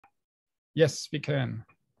Yes, we can.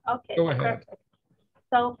 Okay, Go ahead. perfect.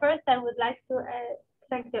 So first, I would like to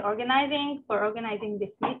thank the organizing for organizing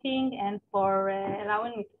this meeting and for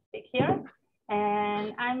allowing me to speak here.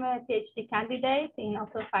 And I'm a PhD candidate in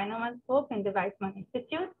Auto Finance Group in the Weizmann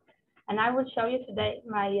Institute. And I will show you today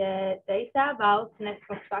my data about nest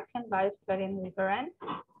construction by Australian river wrens.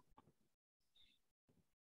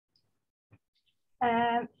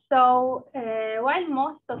 While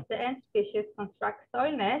most of the ant species construct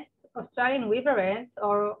soil nests, Australian weaver wrens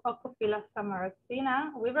or Opophylla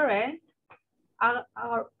samaracina weaver wrens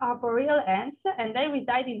are arboreal ants, and they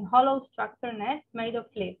reside in hollow structure nests made of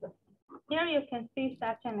leaves. Here you can see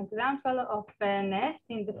such an example of a nest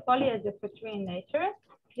in the foliage of a tree in nature.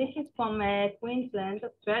 This is from Queensland,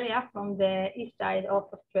 Australia, from the east side of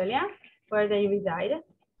Australia, where they reside.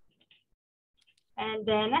 And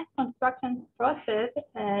the nest construction process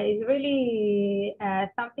is really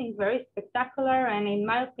something very spectacular and, in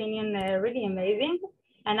my opinion, really amazing.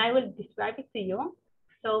 And I will describe it to you.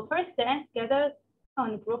 So first, the ants gather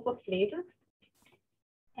on a group of leaves.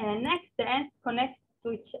 And next, the ants connect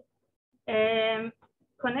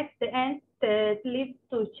the leaves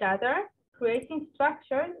to each other, creating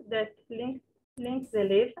structure that links the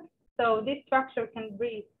leaves. So this structure can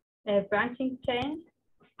be a branching chain,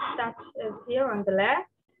 such as here on the left,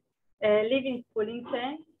 leaving pulling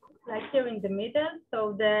chain, like here in the middle.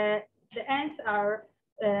 So the ants are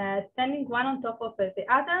standing one on top of the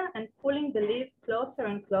other and pulling the leaves closer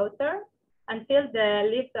and closer until the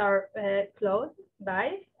leaves are close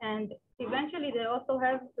by. And eventually they also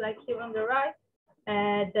have, like here on the right,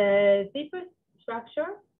 the deeper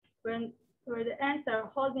structure where the ants are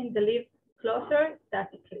holding the leaves closer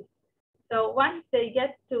statically. So once they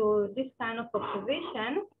get to this kind of a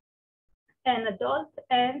position, an adult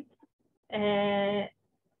ant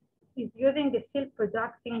is using the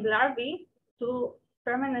silk-producing larvae to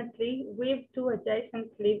permanently weave two adjacent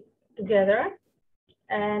leaves together.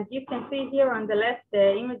 And you can see here on the left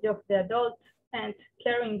the image of the adult ant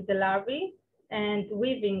carrying the larvae and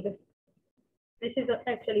weaving. This is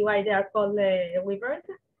actually why they are called weavers.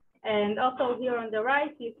 And also here on the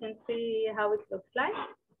right, you can see how it looks like.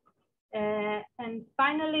 And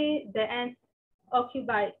finally, the ants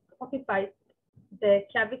occupy the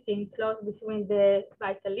cavity enclosed between the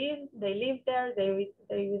vital leaves. They live there, they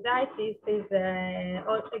reside. This is,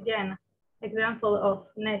 again, example of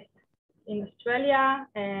nest in Australia,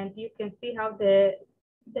 and you can see how the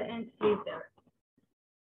ants live there.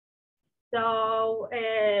 So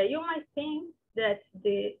you might think that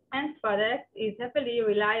the ant product is heavily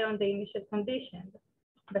rely on the initial conditions,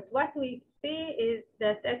 but what we see is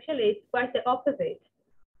that actually it's quite the opposite,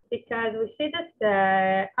 because we see that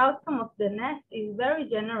the outcome of the nest is very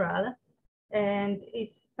general and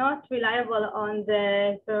it's not reliable on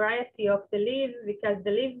the variety of the leaves, because the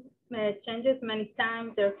leaf changes many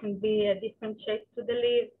times. There can be a different shape to the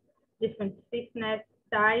leaf, different stiffness,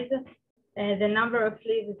 size, the number of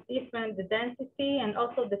leaves is different, the density, and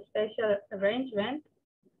also the spatial arrangement.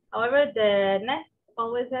 However, the nest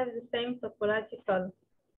always has the same topological.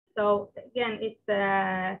 So again, it's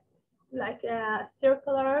like a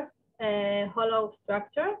circular hollow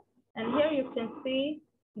structure. And here you can see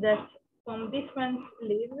that from different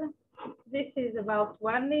leaves, this is about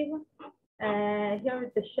one leaf.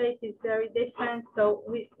 Here the shape is very different. So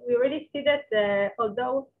we really see that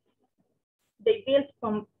although they built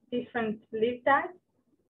from different leaf types,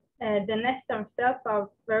 the nests themselves are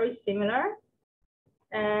very similar.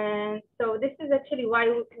 And so this is actually why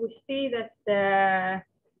we see that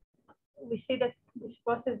this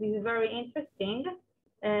process is very interesting,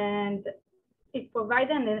 and it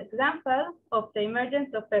provides an example of the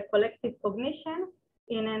emergence of a collective cognition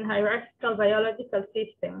in an hierarchical biological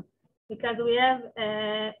system, because we have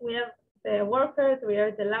the workers, we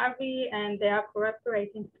have the larvae, and they are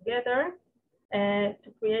cooperating together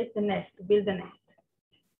to create the nest, to build the nest.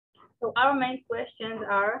 So our main questions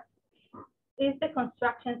are: is the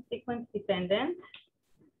construction sequence dependent?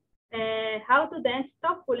 How do the ants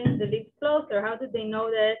stop pulling the leaves closer? How do they know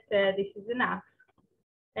that this is enough?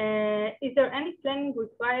 Is there any planning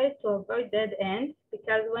required to avoid dead ends?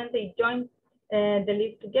 Because when they join the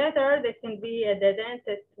leaves together, there can be a dead end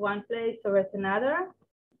at one place or at another.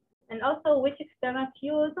 And also, which external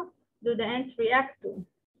cues do the ants react to?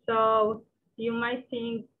 So you might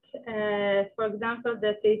think, for example,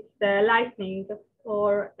 that it's lightning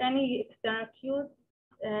or any external cues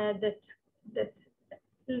that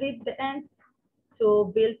lead the ants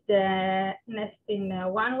to build the nest in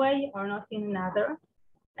one way or not in another.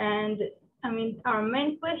 And I mean, our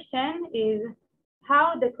main question is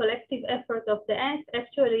how the collective effort of the ants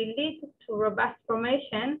actually leads to robust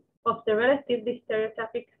formation of the relatively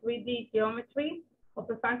stereotypic 3D 3D geometry of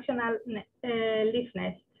a functional leaf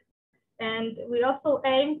nest. And we also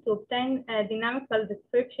aim to obtain a dynamical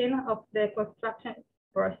description of the construction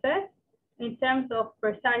process in terms of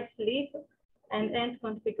precise leaf and end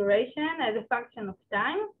configuration as a function of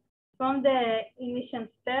time from the initial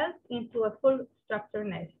cells into a full structure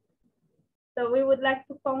nest. So we would like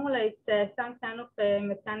to formulate some kind of a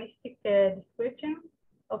mechanistic description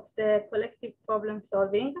of the collective problem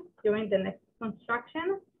solving during the nest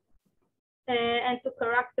construction and to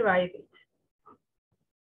characterize it.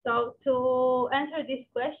 So to answer this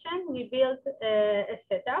question, we built a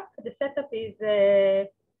setup. The setup is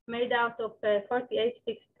made out of 48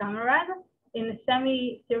 fixed cameras in a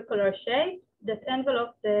semi-circular shape that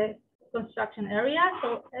envelope the construction area.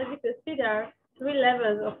 So as you can see, there are 3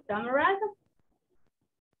 levels of cameras.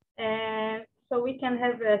 And so we can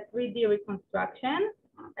have a 3D reconstruction.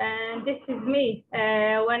 And this is me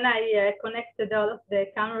when I connected all of the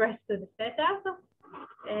cameras to the setup.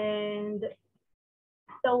 And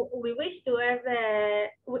so we wish to have,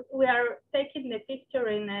 we are taking the picture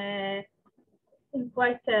in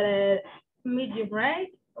quite a medium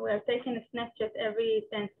rate. We are taking a snapshot every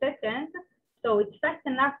 10 seconds. So it's fast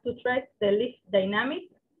enough to track the leaf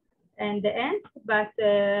dynamics and the ends, but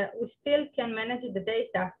we still can manage the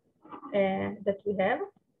data that we have.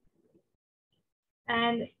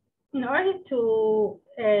 And in order to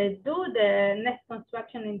do the nest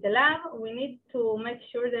construction in the lab, we need to make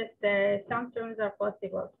sure that some terms are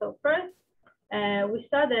possible. So first, we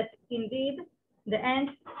saw that indeed the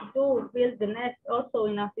ants do build the nest also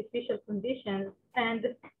in artificial conditions and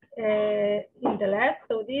in the lab.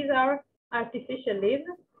 So these are artificial leaves.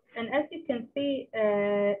 And as you can see,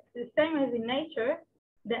 the same as in nature,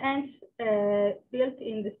 the ants built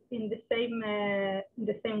in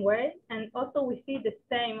the same way, and also we see the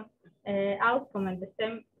same outcome and the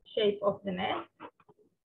same shape of the nest.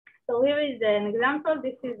 So here is an example.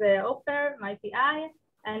 This is Oper, my PI,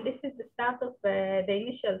 and this is the start of the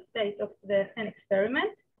initial state of an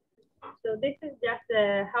experiment. So this is just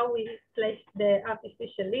how we place the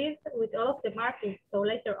artificial leaves with all of the markings. So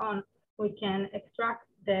later on, we can extract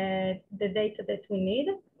the data that we need.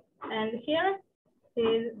 And here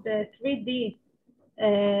is the 3D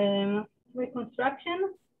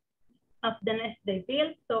reconstruction of the nest they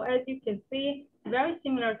built. So as you can see, very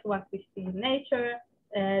similar to what we see in nature.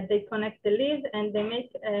 They connect the leaves and they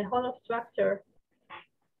make a hollow structure.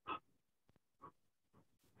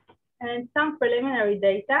 And some preliminary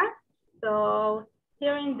data. So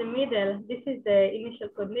here in the middle, this is the initial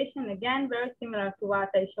condition. Again, very similar to what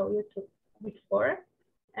I showed you before.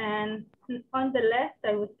 And on the left,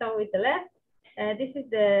 I will start with the left. This is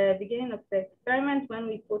the beginning of the experiment when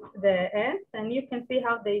we put the ants, and you can see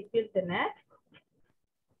how they build the nest.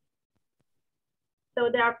 So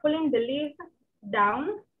they are pulling the leaves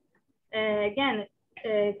down, again,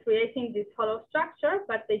 creating this hollow structure,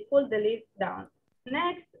 but they pull the leaves down.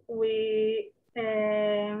 Next, we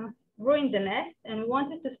ruined the nest, and we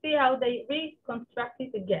wanted to see how they reconstruct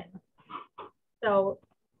it again. So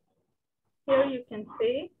here you can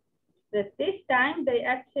see that this time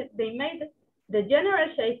they made the general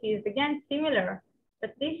shape is again similar,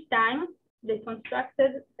 but this time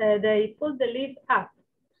they pulled the leaves up.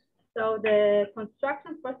 So the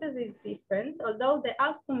construction process is different, although the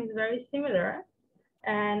outcome is very similar.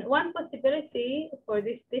 And one possibility for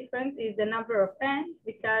this difference is the number of ants,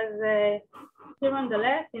 because here on the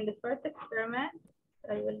left in the first experiment,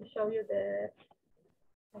 I will show you the,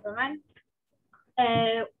 never mind.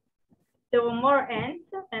 There were more ants,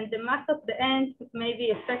 and the mass of the ants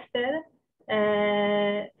maybe affected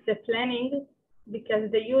the planning because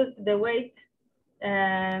they used the weight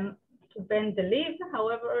to bend the leaves.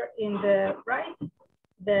 However, in the right,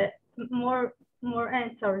 the more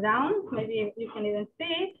ants are down. Maybe you can even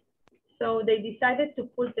see it. So they decided to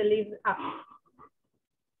pull the leaves up.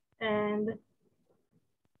 And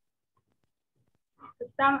to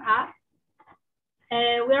sum up,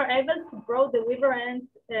 we are able to grow the weaver ants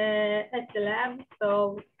at the lab.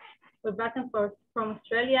 So we brought them from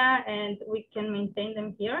Australia, and we can maintain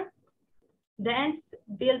them here. The ants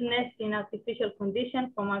build nests in artificial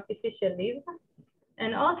conditions from artificial leaves.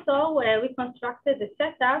 And also, we constructed a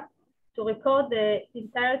setup to record the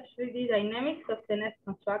entire 3D dynamics of the nest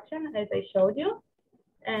construction, as I showed you.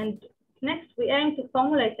 And next, we aim to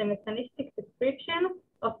formulate a mechanistic description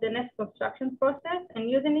of the nest construction process and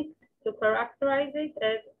using it to characterize it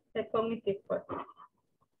as a cognitive process.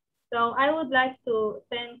 So I would like to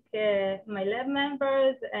thank my lab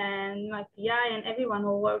members and my PI and everyone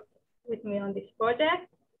who worked with me on this project.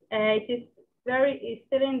 It's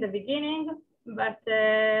still in the beginning, but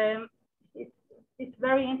it's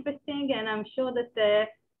very interesting, and I'm sure that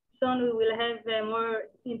soon we will have more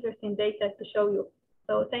interesting data to show you.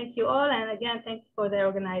 So thank you all, and again, thanks for the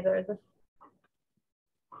organizers.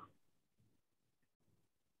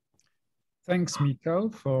 Thanks, Michal,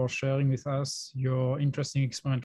 for sharing with us your interesting experimental